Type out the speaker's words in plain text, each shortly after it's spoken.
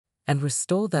and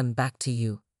restore them back to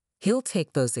you. He'll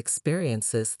take those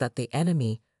experiences that the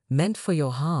enemy meant for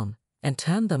your harm and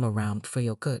turn them around for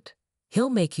your good. He'll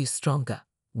make you stronger,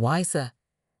 wiser,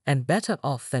 and better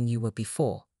off than you were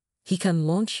before. He can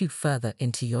launch you further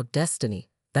into your destiny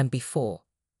than before.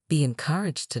 Be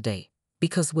encouraged today,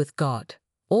 because with God,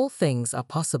 all things are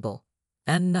possible,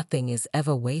 and nothing is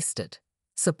ever wasted.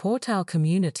 Support our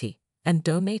community and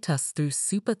donate us through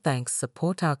Super Thanks.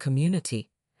 Support our community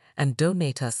and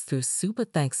donate us through Super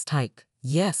Thanks. Type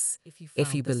yes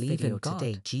if you believe in God.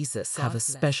 Today, Jesus have a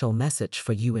special message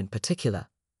for you in particular.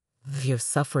 If you're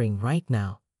suffering right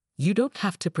now, you don't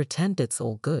have to pretend it's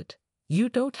all good. You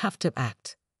don't have to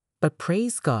act, but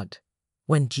praise God.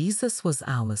 When Jesus was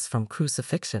hours from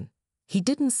crucifixion, he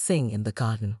didn't sing in the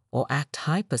garden or act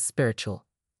hyper-spiritual.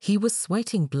 He was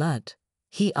sweating blood.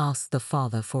 He asked the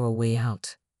Father for a way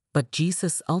out. But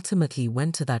Jesus ultimately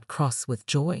went to that cross with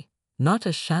joy, not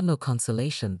a shallow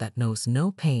consolation that knows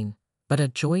no pain, but a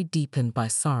joy deepened by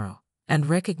sorrow and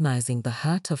recognizing the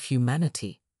hurt of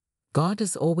humanity. God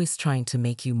is always trying to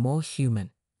make you more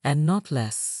human and not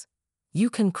less.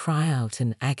 You can cry out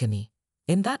in agony.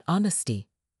 In that honesty,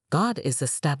 God is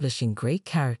establishing great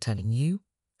character in you.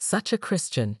 Such a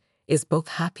Christian is both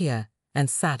happier and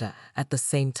sadder at the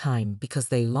same time because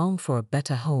they long for a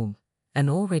better home and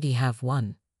already have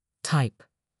one. Type,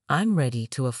 I'm ready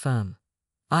to affirm.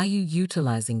 Are you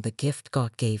utilizing the gift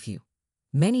God gave you?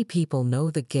 Many people know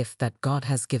the gift that God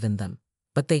has given them,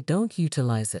 but they don't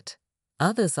utilize it.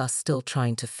 Others are still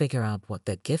trying to figure out what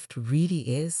their gift really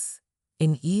is.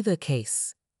 In either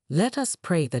case, let us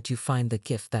pray that you find the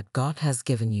gift that God has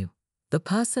given you. The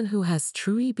person who has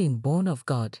truly been born of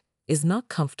God is not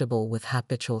comfortable with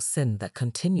habitual sin that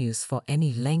continues for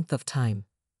any length of time.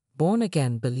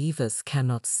 Born-again believers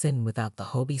cannot sin without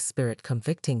the Holy Spirit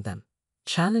convicting them,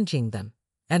 challenging them,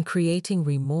 and creating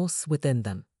remorse within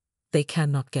them. They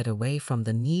cannot get away from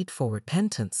the need for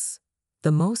repentance.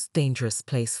 The most dangerous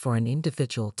place for an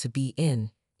individual to be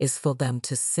in is for them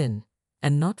to sin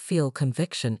and not feel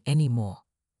conviction anymore.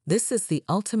 This is the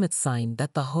ultimate sign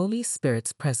that the Holy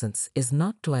Spirit's presence is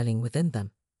not dwelling within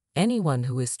them. Anyone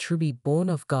who is truly born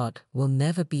of God will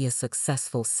never be a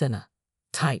successful sinner.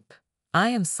 Type, I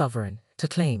am sovereign, to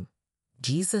claim.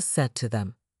 Jesus said to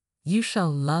them, you shall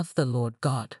love the Lord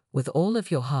God with all of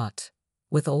your heart,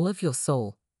 with all of your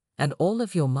soul, and all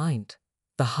of your mind.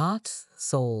 The heart,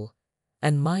 soul,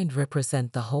 and mind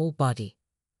represent the whole body.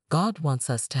 God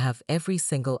wants us to have every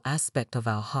single aspect of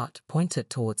our heart pointed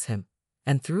towards Him,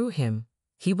 and through Him,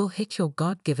 He will hit your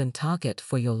God-given target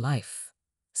for your life.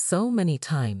 So many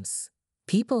times,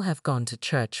 people have gone to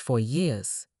church for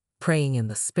years, praying in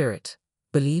the Spirit,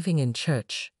 believing in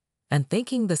church, and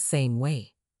thinking the same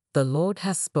way. The Lord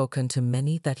has spoken to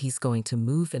many that He's going to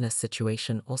move in a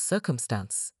situation or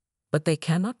circumstance, but they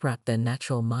cannot wrap their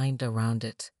natural mind around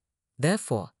it.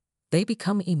 Therefore, they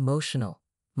become emotional.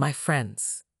 My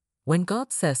friends, when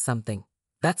God says something,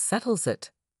 that settles it.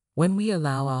 When we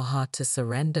allow our heart to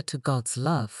surrender to God's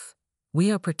love, we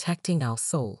are protecting our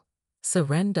soul.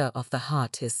 Surrender of the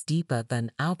heart is deeper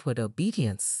than outward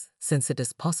obedience, since it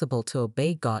is possible to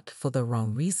obey God for the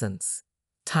wrong reasons.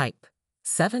 Type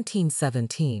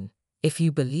 1717. If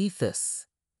you believe this,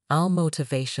 our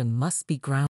motivation must be grounded